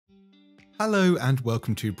Hello and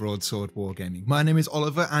welcome to Broadsword Wargaming. My name is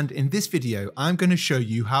Oliver and in this video I'm going to show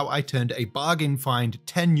you how I turned a bargain find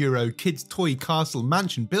 €10 kids toy castle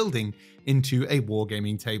mansion building into a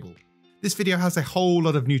wargaming table. This video has a whole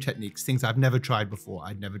lot of new techniques, things I've never tried before.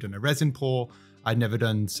 I'd never done a resin pour, I'd never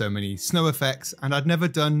done so many snow effects, and I'd never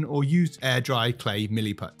done or used air dry clay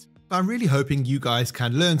milliput. But I'm really hoping you guys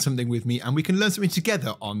can learn something with me and we can learn something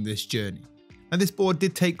together on this journey. Now this board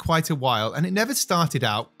did take quite a while and it never started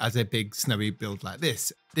out as a big snowy build like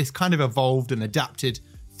this. This kind of evolved and adapted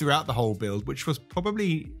throughout the whole build, which was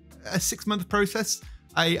probably a 6-month process.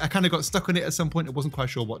 I kind of got stuck on it at some point. I wasn't quite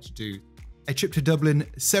sure what to do. A trip to Dublin,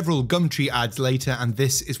 several Gumtree ads later, and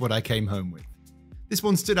this is what I came home with. This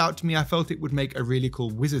one stood out to me. I felt it would make a really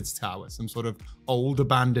cool wizard's tower, some sort of old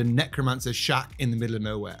abandoned necromancer shack in the middle of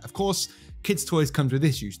nowhere. Of course, kids' toys comes with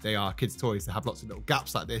issues. They are kids' toys. They have lots of little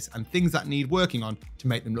gaps like this and things that need working on to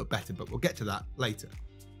make them look better, but we'll get to that later.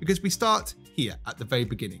 Because we start here at the very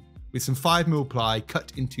beginning with some 5mm ply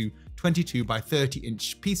cut into 22 by 30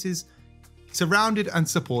 inch pieces, surrounded and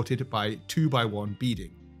supported by 2x1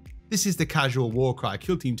 beading. This is the casual Warcry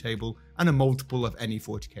Killteam table and a multiple of any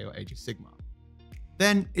 40k or Age of Sigmar.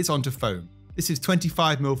 Then it's onto foam. This is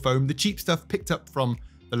 25mm foam, the cheap stuff picked up from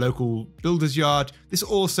the local builder's yard. This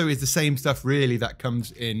also is the same stuff really that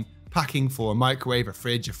comes in packing for a microwave, a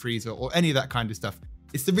fridge, a freezer, or any of that kind of stuff.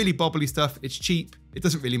 It's the really bobbly stuff, it's cheap, it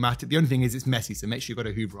doesn't really matter. The only thing is it's messy, so make sure you've got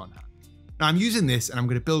a hoover on hand. Now I'm using this and I'm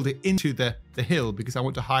going to build it into the hill because I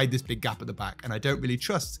want to hide this big gap at the back and I don't really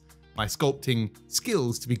trust my sculpting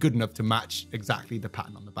skills to be good enough to match exactly the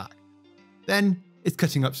pattern on the back. Then it's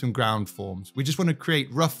cutting up some ground forms. We just want to create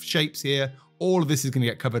rough shapes here. All of this is going to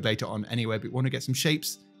get covered later on anyway, but we want to get some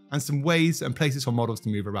shapes and some ways and places for models to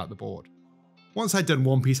move around the board. Once I'd done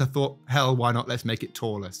one piece, I thought, hell, why not? Let's make it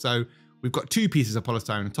taller. So we've got 2 pieces of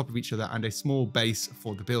polystyrene on top of each other and a small base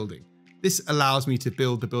for the building. This allows me to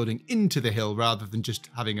build the building into the hill rather than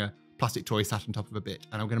just having a plastic toy sat on top of a bit.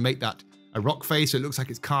 And I'm going to make that a rock face so it looks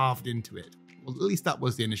like it's carved into it. Well, at least that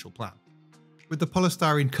was the initial plan. With the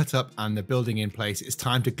polystyrene cut up and the building in place, it's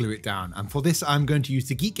time to glue it down. And for this, I'm going to use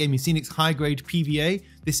the Wargaming Scenics high-grade PVA.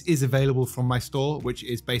 This is available from my store, which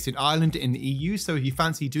is based in Ireland in the EU. So if you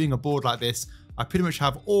fancy doing a board like this, I pretty much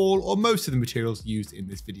have all or most of the materials used in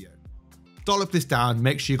this video. Dollop this down,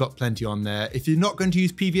 make sure you've got plenty on there. If you're not going to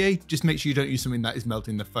use PVA, just make sure you don't use something that is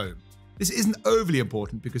melting the foam. This isn't overly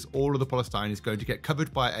important because all of the polystyrene is going to get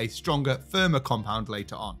covered by a stronger, firmer compound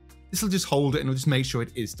later on. This will just hold it and it'll just make sure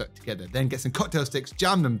it is stuck together. Then get some cocktail sticks,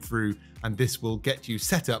 jam them through, and this will get you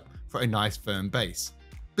set up for a nice firm base.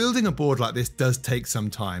 Building a board like this does take some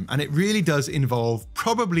time, and it really does involve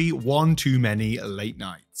probably one too many late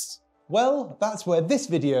nights. Well, that's where this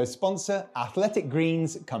video's sponsor, Athletic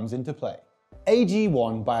Greens, comes into play.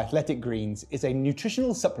 AG1 by Athletic Greens is a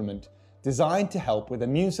nutritional supplement designed to help with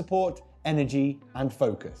immune support, energy, and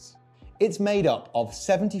focus. It's made up of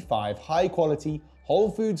 75 high-quality,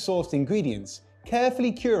 whole food sourced ingredients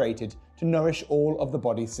carefully curated to nourish all of the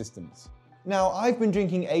body's systems. Now, I've been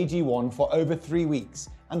drinking AG1 for over 3 weeks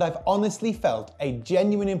and I've honestly felt a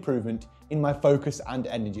genuine improvement in my focus and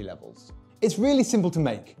energy levels. It's really simple to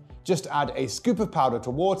make. Just add a scoop of powder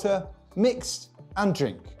to water, mix and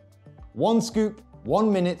drink. 1 scoop,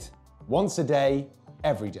 1 minute, once a day,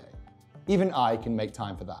 every day. Even I can make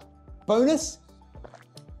time for that. Bonus?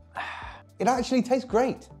 It actually tastes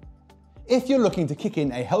great. If you're looking to kick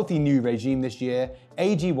in a healthy new regime this year,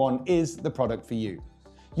 AG1 is the product for you.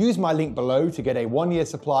 Use my link below to get a 1-year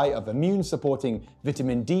supply of immune-supporting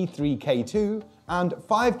vitamin D3K2 and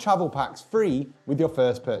 5 travel packs free with your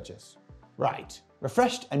first purchase. Right,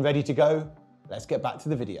 refreshed and ready to go, let's get back to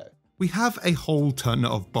the video. We have a whole ton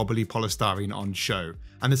of bobbly polystyrene on show,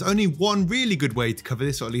 and there's only one really good way to cover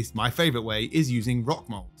this, or at least my favourite way, is using rock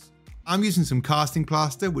molds. I'm using some casting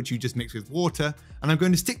plaster, which you just mix with water, and I'm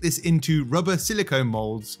going to stick this into rubber silicone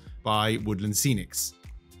molds by Scenics.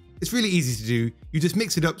 It's really easy to do. You just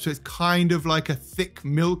mix it up so it's kind of like a thick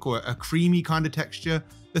milk or a creamy kind of texture.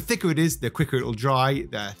 The thicker it is, the quicker it will dry.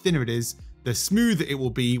 The thinner it is, the smoother it will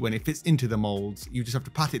be when it fits into the molds. You just have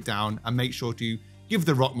to pat it down and make sure to give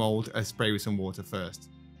the rock mold a spray with some water first.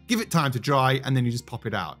 Give it time to dry and then you just pop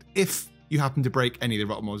it out. If you happen to break any of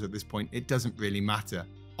the rock molds at this point, it doesn't really matter.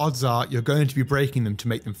 Odds are you're going to be breaking them to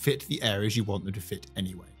make them fit the areas you want them to fit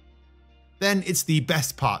anyway. Then it's the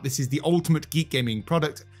best part. This is the ultimate Geek Gaming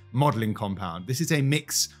product, modeling compound. This is a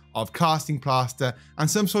mix of casting plaster and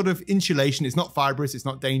some sort of insulation. It's not fibrous, it's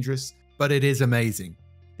not dangerous, but it is amazing.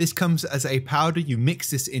 This comes as a powder. You mix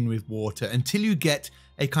this in with water until you get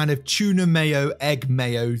a kind of tuna mayo, egg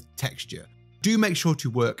mayo texture. Do make sure to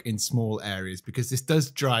work in small areas because this does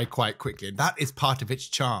dry quite quickly, and that is part of its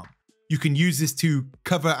charm. You can use this to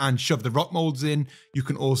cover and shove the rock molds in. You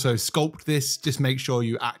can also sculpt this, just make sure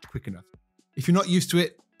you act quick enough. If you're not used to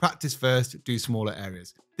it, practice first, do smaller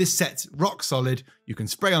areas. This set's rock solid, you can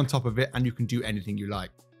spray on top of it, and you can do anything you like.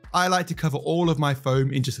 I like to cover all of my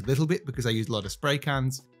foam in just a little bit because I use a lot of spray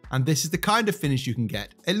cans, and this is the kind of finish you can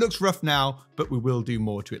get. It looks rough now, but we will do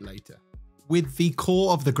more to it later. With the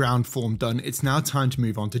core of the ground form done, it's now time to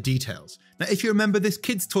move on to details. Now, if you remember, this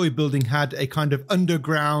kids' toy building had a kind of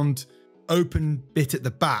underground open bit at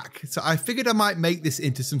the back. So I figured I might make this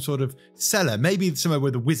into some sort of cellar, maybe somewhere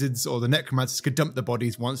where the wizards or the necromancers could dump the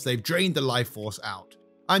bodies once they've drained the life force out.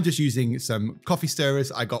 I'm just using some coffee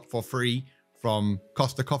stirrers I got for free from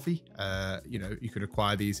Costa Coffee. You can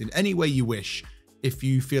acquire these in any way you wish. If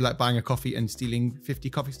you feel like buying a coffee and stealing 50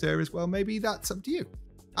 coffee stirrers, well, maybe that's up to you.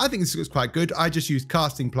 I think this looks quite good. I just used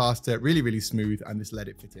casting plaster, really, really smooth, and just let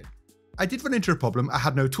it fit in. I did run into a problem. I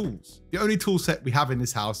had no tools. The only tool set we have in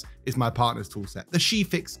this house is my partner's tool set, the She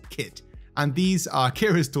Fix kit. And these are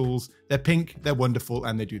Kira's tools. They're pink, they're wonderful,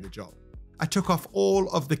 and they do the job. I took off all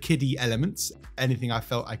of the kiddie elements, anything I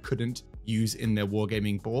felt I couldn't use in their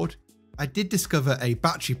Wargaming board. I did discover a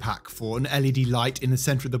battery pack for an LED light in the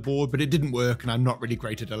center of the board, but it didn't work and I'm not really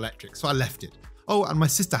great at electric, so I left it. Oh, and my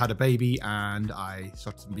sister had a baby and I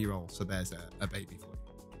shot some B-roll, so there's a baby for you.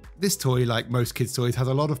 This toy, like most kids' toys, has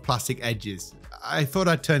a lot of plastic edges. I thought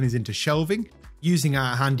I'd turn these into shelving. Using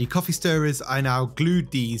our handy coffee stirrers, I now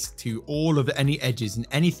glued these to all of any edges and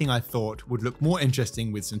anything I thought would look more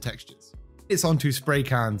interesting with some textures. It's onto spray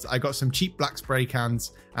cans. I got some cheap black spray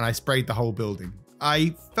cans and I sprayed the whole building.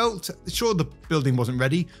 I felt sure the building wasn't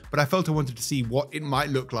ready, but I felt I wanted to see what it might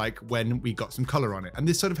look like when we got some color on it. And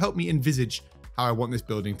this sort of helped me envisage how I want this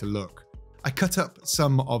building to look. I cut up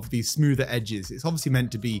some of these smoother edges. It's obviously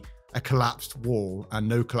meant to be a collapsed wall, and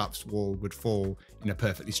no collapsed wall would fall in a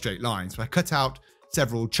perfectly straight line. So I cut out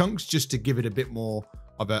several chunks just to give it a bit more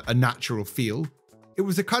of a natural feel. It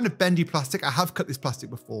was a kind of bendy plastic. I have cut this plastic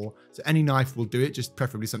before, so any knife will do it, just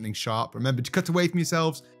preferably something sharp. Remember to cut away from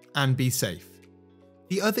yourselves and be safe.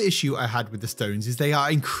 The other issue I had with the stones is they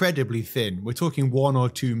are incredibly thin. We're talking 1 or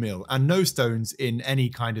 2 mil, and no stones in any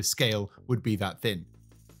kind of scale would be that thin.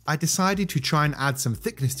 I decided to try and add some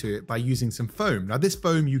thickness to it by using some foam. Now this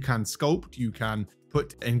foam you can sculpt, you can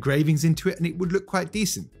put engravings into it, and it would look quite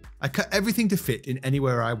decent. I cut everything to fit in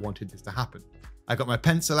anywhere I wanted this to happen. I got my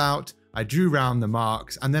pencil out, I drew round the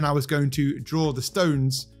marks, and then I was going to draw the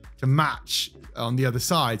stones to match on the other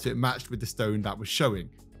side so it matched with the stone that was showing.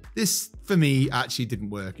 This, for me, actually didn't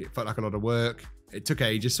work. It felt like a lot of work. It took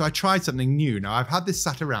ages, so I tried something new. Now, I've had this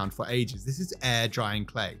sat around for ages. This is air drying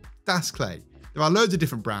clay. Das clay. There are loads of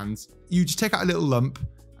different brands. You just take out a little lump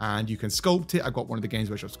and you can sculpt it. I've got one of the Games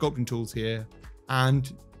Workshop sculpting tools here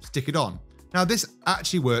and stick it on. Now, this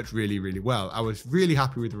actually worked really, really well. I was really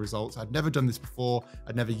happy with the results. I'd never done this before.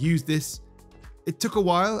 I'd never used this. It took a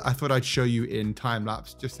while. I thought I'd show you in time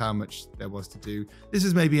lapse just how much there was to do. This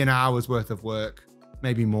is maybe an hour's worth of work,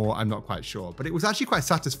 maybe more, I'm not quite sure. But it was actually quite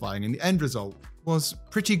satisfying and the end result was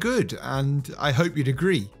pretty good, and I hope you'd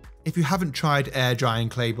agree. If you haven't tried air drying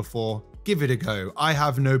clay before, give it a go. I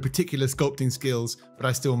have no particular sculpting skills, but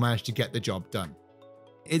I still managed to get the job done.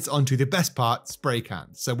 It's onto the best part, spray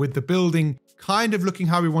cans. So with the building kind of looking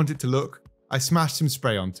how we want it to look, I smashed some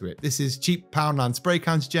spray onto it. This is cheap Poundland spray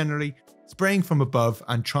cans generally, spraying from above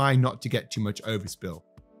and trying not to get too much overspill.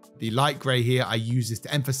 The light grey here, I use this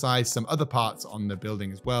to emphasize some other parts on the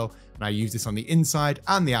building as well. And I use this on the inside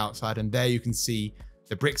and the outside. And there you can see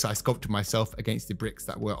the bricks I sculpted myself against the bricks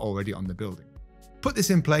that were already on the building. Put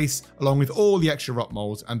this in place along with all the extra rock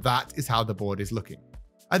molds, and that is how the board is looking.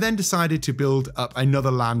 I then decided to build up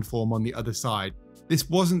another landform on the other side. This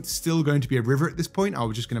wasn't still going to be a river at this point. I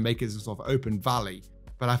was just going to make it as a sort of open valley.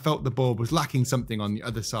 But I felt the board was lacking something on the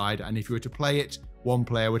other side, and if you were to play it, one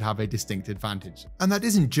player would have a distinct advantage. And that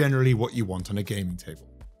isn't generally what you want on a gaming table.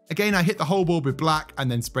 Again, I hit the whole board with black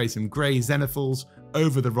and then spray some grey zenithals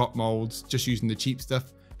over the rock molds, just using the cheap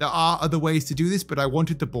stuff. There are other ways to do this, but I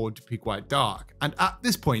wanted the board to be quite dark. And at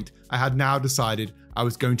this point, I had now decided I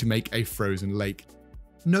was going to make a frozen lake.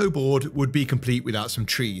 No board would be complete without some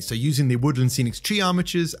trees, so using the Woodland Scenics tree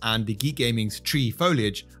armatures and the Geek Gaming's tree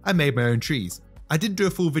foliage, I made my own trees. I didn't do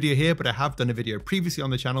a full video here, but I have done a video previously on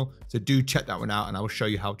the channel, so do check that one out and I will show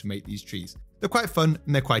you how to make these trees. They're quite fun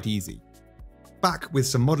and they're quite easy. Back with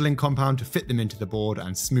some modeling compound to fit them into the board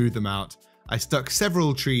and smooth them out, I stuck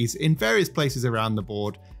several trees in various places around the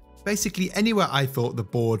board, basically anywhere I thought the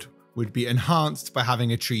board would be enhanced by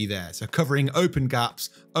having a tree there. So covering open gaps,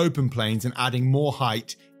 open planes, and adding more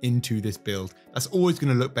height into this build. That's always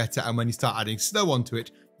going to look better, and when you start adding snow onto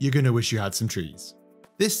it, you're going to wish you had some trees.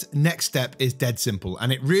 This next step is dead simple,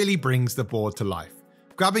 and it really brings the board to life.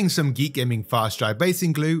 Grabbing some Geek Gaming Fast Dry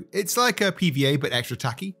Basing Glue, it's like a PVA but extra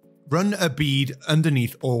tacky. Run a bead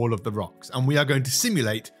underneath all of the rocks, and we are going to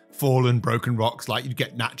simulate fallen, broken rocks like you'd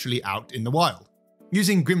get naturally out in the wild.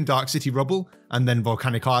 Using Grimdark City Rubble and then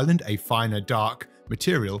Volcanic Island, a finer dark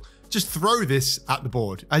material, just throw this at the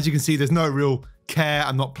board. As you can see, there's no real care.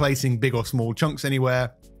 I'm not placing big or small chunks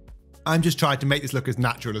anywhere. I'm just trying to make this look as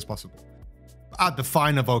natural as possible. Add the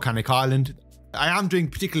finer Volcanic Island. I am doing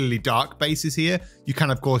particularly dark bases here. You can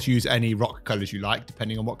of course use any rock colors you like,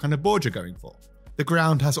 depending on what kind of board you're going for. The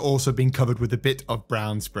ground has also been covered with a bit of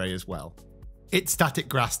brown spray as well. It's static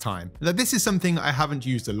grass time. Now this is something I haven't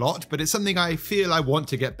used a lot, but it's something I feel I want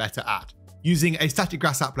to get better at. Using a static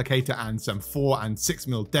grass applicator and some 4 and 6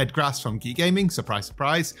 mil dead grass from Geek Gaming, surprise,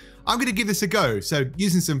 surprise, I'm going to give this a go. So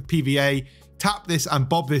using some PVA, tap this and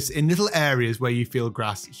bob this in little areas where you feel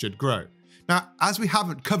grass should grow. Now, as we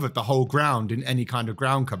haven't covered the whole ground in any kind of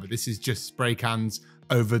ground cover, this is just spray cans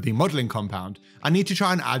over the modeling compound, I need to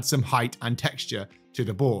try and add some height and texture to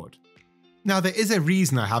the board. Now, there is a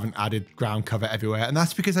reason I haven't added ground cover everywhere, and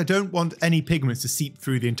that's because I don't want any pigments to seep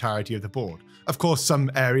through the entirety of the board. Of course,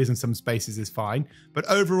 some areas and some spaces is fine, but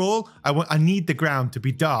overall, I need the ground to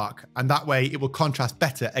be dark, and that way it will contrast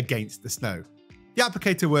better against the snow. The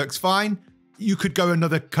applicator works fine. You could go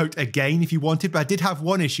another coat again if you wanted, but I did have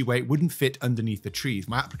one issue where it wouldn't fit underneath the trees.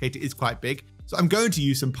 My applicator is quite big, so I'm going to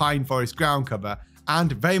use some pine forest ground cover,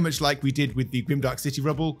 and very much like we did with the Grimdark City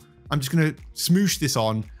Rubble, I'm just going to smoosh this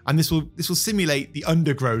on, and this will simulate the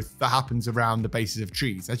undergrowth that happens around the bases of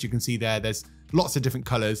trees. As you can see there's lots of different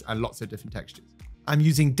colors and lots of different textures. I'm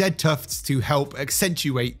using dead tufts to help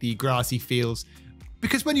accentuate the grassy feels,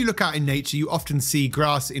 because when you look out in nature, you often see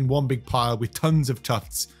grass in one big pile with tons of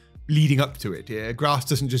tufts leading up to it. Grass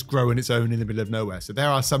doesn't just grow on its own in the middle of nowhere. So there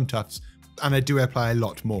are some tufts, and I do apply a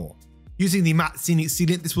lot more. Using the matte Scenics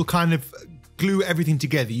sealant, this will kind of glue everything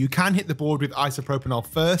together. You can hit the board with isopropanol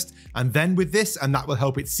first and then with this, and that will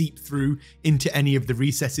help it seep through into any of the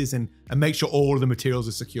recesses and make sure all of the materials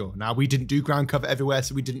are secure. Now, we didn't do ground cover everywhere,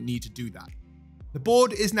 so we didn't need to do that. The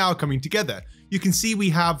board is now coming together. You can see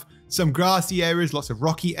we have some grassy areas, lots of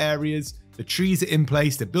rocky areas, the trees are in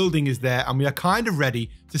place, the building is there, and we are kind of ready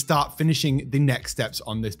to start finishing the next steps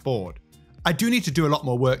on this board. I do need to do a lot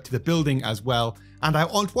more work to the building as well, and I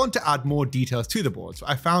want to add more details to the board. So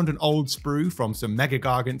I found an old sprue from some Mega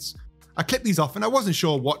Gargants. I clipped these off and I wasn't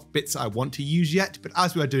sure what bits I want to use yet, but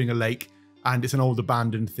as we are doing a lake and it's an old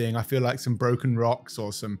abandoned thing, I feel like some broken rocks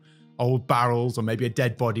or some old barrels or maybe a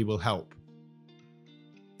dead body will help.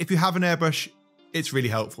 If you have an airbrush, it's really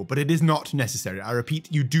helpful, but it is not necessary. I repeat,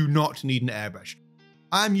 you do not need an airbrush.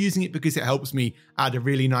 I'm using it because it helps me add a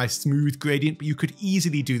really nice smooth gradient, but you could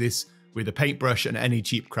easily do this with a paintbrush and any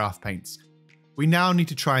cheap craft paints. We now need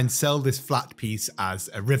to try and sell this flat piece as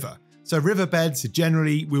a river. So riverbeds,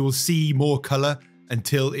 generally we will see more color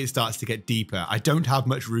until it starts to get deeper. I don't have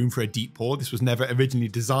much room for a deep pour. This was never originally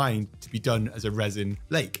designed to be done as a resin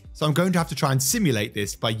lake. So I'm going to have to try and simulate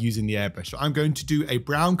this by using the airbrush. So I'm going to do a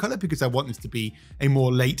brown color because I want this to be a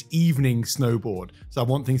more late evening snowboard. So I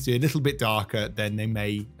want things to be a little bit darker than they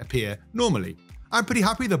may appear normally. I'm pretty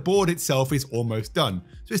happy the board itself is almost done.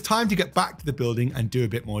 So it's time to get back to the building and do a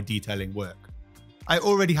bit more detailing work. I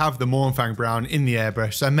already have the Mournfang brown in the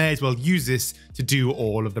airbrush, so I may as well use this to do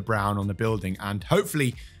all of the brown on the building. And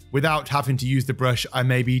hopefully, without having to use the brush, I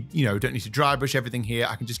maybe, don't need to dry brush everything here.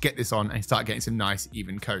 I can just get this on and start getting some nice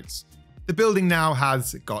even coats. The building now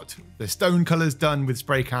has got the stone colors done with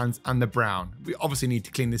spray cans and the brown. We obviously need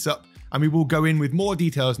to clean this up, and we will go in with more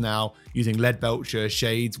details now using lead belcher,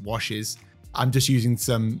 shades, washes. I'm just using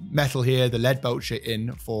some metal here, the lead belcher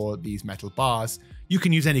in for these metal bars. You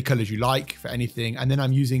can use any colors you like for anything. And then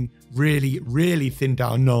I'm using really, really thinned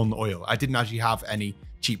down Nuln oil. I didn't actually have any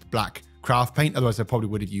cheap black craft paint. Otherwise I probably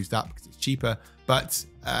would have used that because it's cheaper. But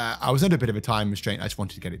I was under a bit of a time restraint. I just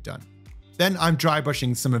wanted to get it done. Then I'm dry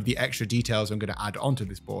brushing some of the extra details I'm going to add onto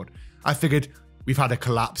this board. I figured we've had a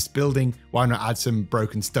collapsed building. Why not add some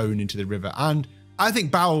broken stone into the river? And I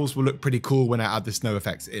think barrels will look pretty cool when I add the snow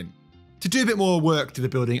effects in. To do a bit more work to the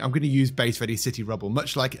building, I'm going to use base ready city rubble,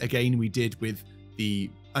 much like again we did with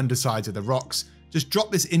the undersides of the rocks. Just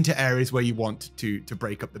drop this into areas where you want to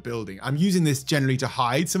break up the building. I'm using this generally to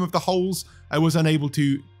hide some of the holes I was unable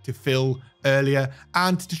to fill earlier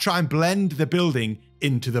and to try and blend the building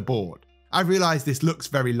into the board. I realized this looks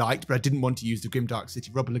very light, but I didn't want to use the Grimdark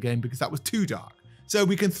City Rubble again because that was too dark. So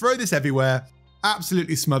we can throw this everywhere,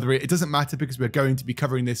 absolutely smother it. It doesn't matter because we're going to be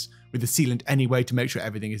covering this with the sealant anyway to make sure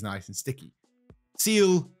everything is nice and sticky.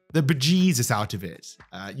 seal the bejesus out of it.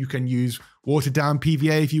 You can use watered down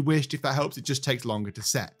PVA if you wished. If that helps, it just takes longer to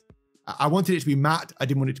set. I wanted it to be matte. I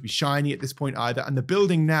didn't want it to be shiny at this point either. And the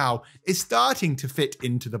building now is starting to fit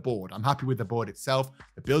into the board. I'm happy with the board itself.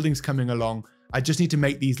 The building's coming along. I just need to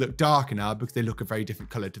make these look darker now because they look a very different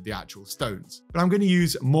color to the actual stones. But I'm going to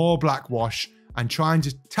use more black wash and try and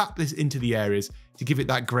just tap this into the areas to give it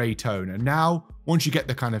that gray tone. And now, once you get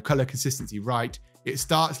the kind of color consistency right, it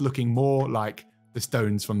starts looking more like the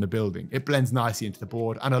stones from the building. It blends nicely into the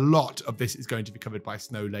board, and a lot of this is going to be covered by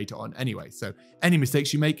snow later on anyway, so any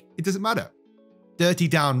mistakes you make, it doesn't matter. Dirty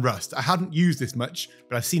down rust. I hadn't used this much,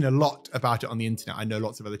 but I've seen a lot about it on the internet. I know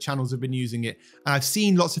lots of other channels have been using it, and I've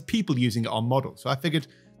seen lots of people using it on models, so I figured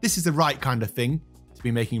this is the right kind of thing to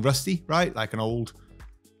be making rusty, right? Like an old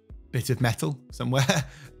bit of metal somewhere.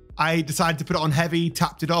 I decided to put it on heavy,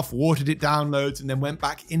 tapped it off, watered it down loads, and then went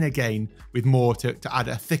back in again with more to add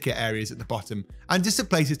a thicker areas at the bottom and just some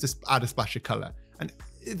places to add a splash of color. And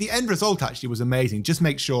the end result actually was amazing. Just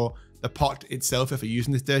make sure the pot itself, if you're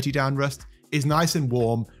using this dirty down rust, is nice and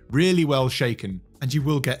warm, really well shaken, and you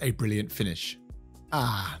will get a brilliant finish.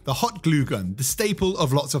 The hot glue gun, the staple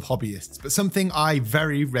of lots of hobbyists, but something I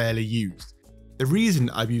very rarely use. The reason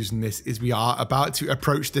I'm using this is we are about to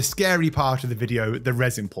approach the scary part of the video, the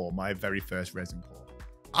resin pour, my very first resin pour.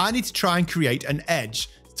 I need to try and create an edge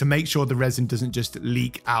to make sure the resin doesn't just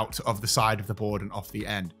leak out of the side of the board and off the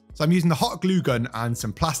end. So I'm using the hot glue gun and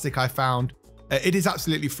some plastic I found. It is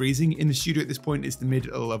absolutely freezing in the studio at this point. It's the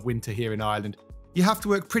middle of winter here in Ireland. You have to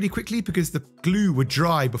work pretty quickly because the glue would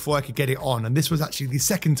dry before I could get it on. And this was actually the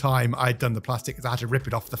second time I'd done the plastic because I had to rip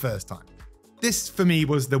it off the first time. This, for me,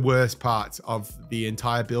 was the worst part of the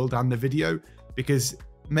entire build and the video, because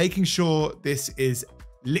making sure this is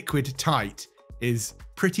liquid tight is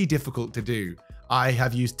pretty difficult to do. I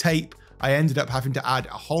have used tape. I ended up having to add a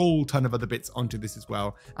whole ton of other bits onto this as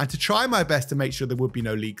well. And to try my best to make sure there would be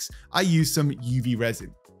no leaks, I used some UV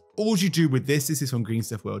resin. All you do with this is from Green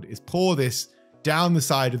Stuff World, is pour this down the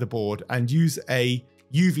side of the board and use a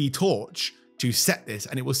UV torch to set this,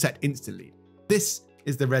 and it will set instantly. This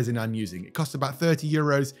is the resin I'm using. It costs about 30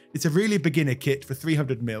 euros. It's a really beginner kit for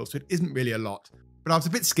 300 mil, so it isn't really a lot. But I was a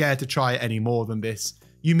bit scared to try any more than this.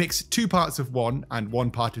 You mix 2 parts of one and 1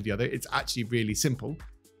 part of the other. It's actually really simple.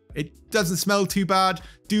 It doesn't smell too bad.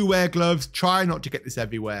 Do wear gloves. Try not to get this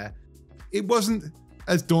everywhere. It wasn't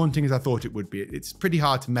as daunting as I thought it would be. It's pretty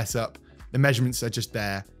hard to mess up. The measurements are just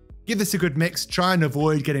there. Give this a good mix. Try and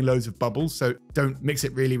avoid getting loads of bubbles, so don't mix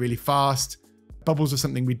it really, really fast. Bubbles are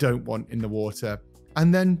something we don't want in the water.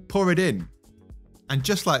 And then pour it in. And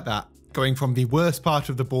just like that, going from the worst part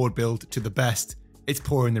of the board build to the best, it's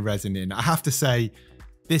pouring the resin in. I have to say,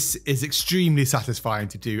 this is extremely satisfying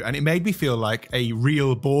to do, and it made me feel like a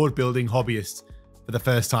real board building hobbyist for the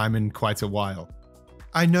first time in quite a while.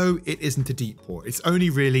 I know it isn't a deep pour. It's only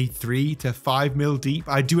really 3 to 5 mil deep.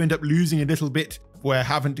 I do end up losing a little bit where I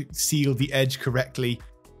haven't sealed the edge correctly.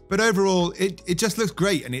 But overall, it just looks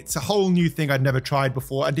great, and it's a whole new thing I'd never tried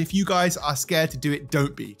before. And if you guys are scared to do it,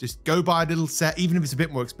 don't be. Just go buy a little set, even if it's a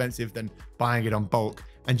bit more expensive than buying it on bulk,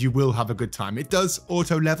 and you will have a good time. It does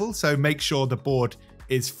auto level, so make sure the board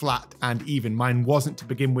is flat and even. Mine wasn't to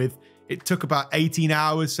begin with. It took about 18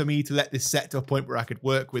 hours for me to let this set to a point where I could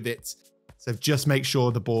work with it. So just make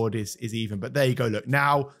sure the board is even. But there you go, look.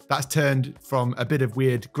 Now that's turned from a bit of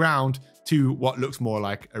weird ground to what looks more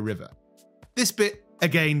like a river. This bit,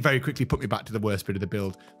 again, very quickly put me back to the worst bit of the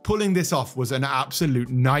build. Pulling this off was an absolute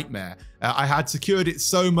nightmare. I had secured it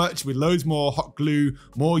so much with loads more hot glue,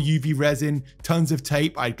 more UV resin, tons of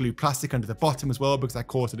tape. I glued plastic under the bottom as well because I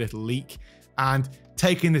caught a little leak. And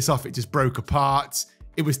taking this off, it just broke apart.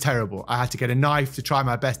 It was terrible. I had to get a knife to try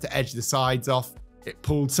my best to edge the sides off. It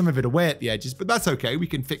pulled some of it away at the edges, but that's okay. We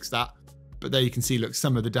can fix that. But there you can see, look,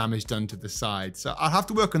 some of the damage done to the sides. So I'll have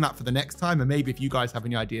to work on that for the next time. And maybe if you guys have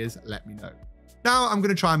any ideas, let me know. Now I'm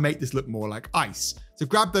going to try and make this look more like ice. So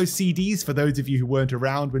grab those CDs for those of you who weren't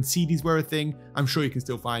around when CDs were a thing. I'm sure you can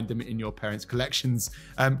still find them in your parents' collections.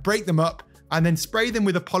 Break them up and then spray them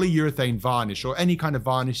with a polyurethane varnish or any kind of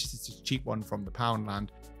varnish. It's a cheap one from the Poundland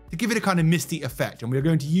to give it a kind of misty effect. And we're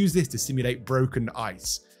going to use this to simulate broken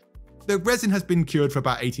ice. The resin has been cured for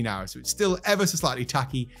about 18 hours, so it's still ever so slightly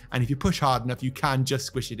tacky. And if you push hard enough, you can just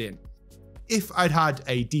squish it in. If I'd had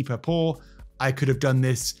a deeper pour, I could have done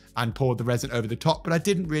this and poured the resin over the top, but I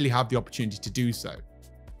didn't really have the opportunity to do so.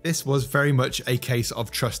 This was very much a case of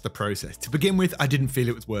trust the process. To begin with, I didn't feel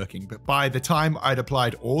it was working, but by the time I'd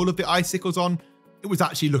applied all of the icicles on, it was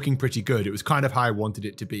actually looking pretty good. It was kind of how I wanted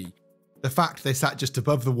it to be. The fact they sat just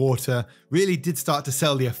above the water really did start to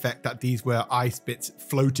sell the effect that these were ice bits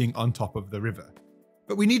floating on top of the river.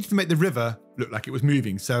 But we needed to make the river look like it was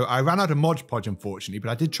moving, so I ran out of Mod Podge unfortunately, but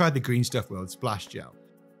I did try the Green Stuff World Splash Gel.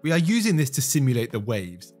 We are using this to simulate the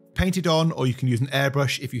waves. Paint it on, or you can use an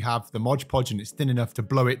airbrush if you have the Mod Podge and it's thin enough to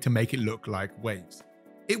blow it to make it look like waves.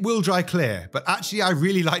 It will dry clear, but actually I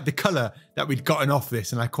really like the colour that we'd gotten off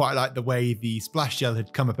this, and I quite like the way the splash gel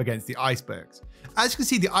had come up against the icebergs. As you can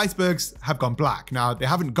see, the icebergs have gone black. Now, they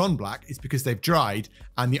haven't gone black, it's because they've dried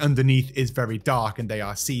and the underneath is very dark and they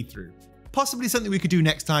are see-through. Possibly something we could do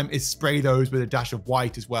next time is spray those with a dash of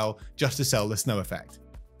white as well, just to sell the snow effect.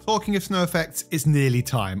 Talking of snow effects, it's nearly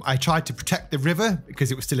time. I tried to protect the river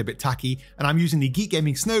because it was still a bit tacky, and I'm using the Geek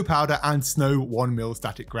Gaming Snow Powder and Snow 1mm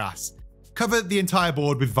Static Grass. Cover the entire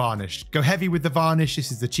board with varnish. Go heavy with the varnish.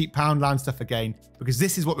 This is the cheap Poundland stuff again, because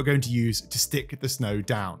this is what we're going to use to stick the snow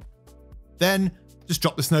down. Then just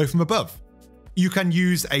drop the snow from above. You can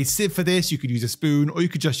use a sieve for this, you could use a spoon, or you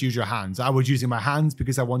could just use your hands. I was using my hands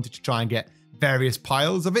because I wanted to try and get various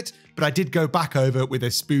piles of it, but I did go back over with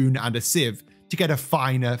a spoon and a sieve to get a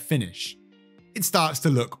finer finish. It starts to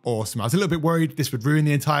look awesome. I was a little bit worried this would ruin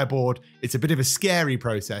the entire board. It's a bit of a scary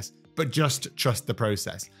process, but just trust the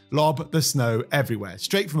process. Lob the snow everywhere,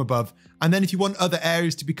 straight from above, and then if you want other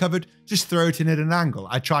areas to be covered, just throw it in at an angle.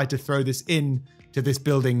 I tried to throw this in to this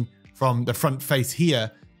building from the front face here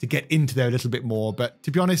to get into there a little bit more, but to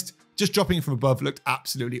be honest, just dropping it from above looked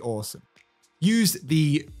absolutely awesome. Use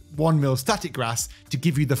the 1mm Static Grass to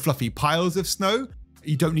give you the fluffy piles of snow.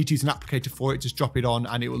 You don't need to use an applicator for it, just drop it on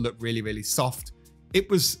and it will look really, really soft. It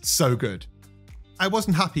was so good. I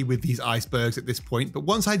wasn't happy with these icebergs at this point, but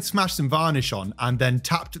once I'd smashed some varnish on and then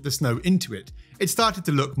tapped the snow into it, it started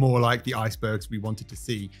to look more like the icebergs we wanted to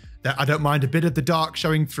see. I don't mind a bit of the dark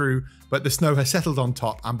showing through, but the snow has settled on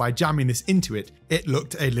top, and by jamming this into it, it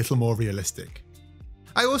looked a little more realistic.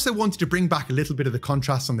 I also wanted to bring back a little bit of the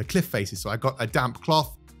contrast on the cliff faces, so I got a damp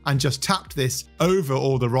cloth and just tapped this over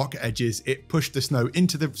all the rock edges. It pushed the snow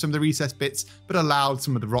into some of the recessed bits, but allowed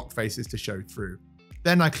some of the rock faces to show through.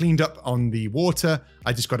 Then I cleaned up on the water.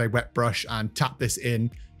 I just got a wet brush and tapped this in,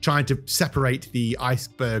 trying to separate the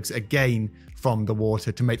icebergs again from the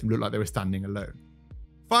water to make them look like they were standing alone.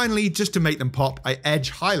 Finally, just to make them pop, I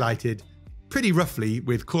edge highlighted pretty roughly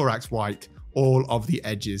with Clorox white all of the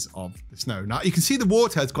edges of the snow. Now you can see the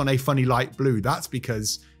water has gone a funny light blue. That's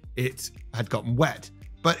because it had gotten wet.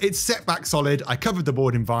 But it's set back solid. I covered the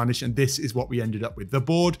board in varnish and this is what we ended up with. The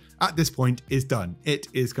board at this point is done. It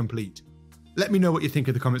is complete. Let me know what you think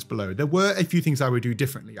in the comments below. There were a few things I would do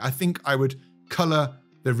differently. I think I would color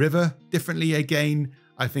the river differently again.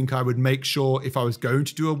 I think I would make sure if I was going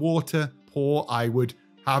to do a water pour, I would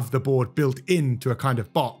have the board built into a kind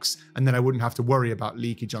of box and then I wouldn't have to worry about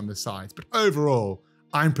leakage on the sides. But overall,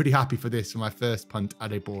 I'm pretty happy for this for my first punt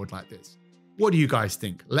at a board like this. What do you guys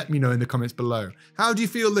think? Let me know in the comments below. How do you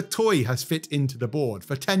feel the toy has fit into the board?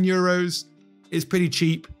 For €10, it's pretty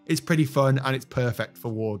cheap, it's pretty fun, and it's perfect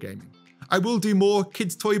for wargaming. I will do more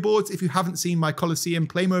kids toy boards. If you haven't seen my Colosseum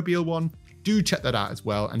Playmobil one, do check that out as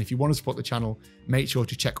well. And if you want to support the channel, make sure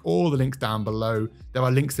to check all the links down below. There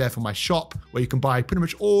are links there for my shop where you can buy pretty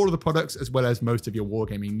much all of the products as well as most of your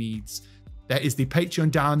wargaming needs. There is the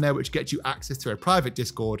Patreon down there, which gets you access to a private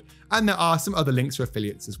Discord. And there are some other links for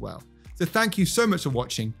affiliates as well. So thank you so much for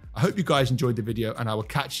watching. I hope you guys enjoyed the video and I will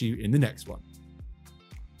catch you in the next one.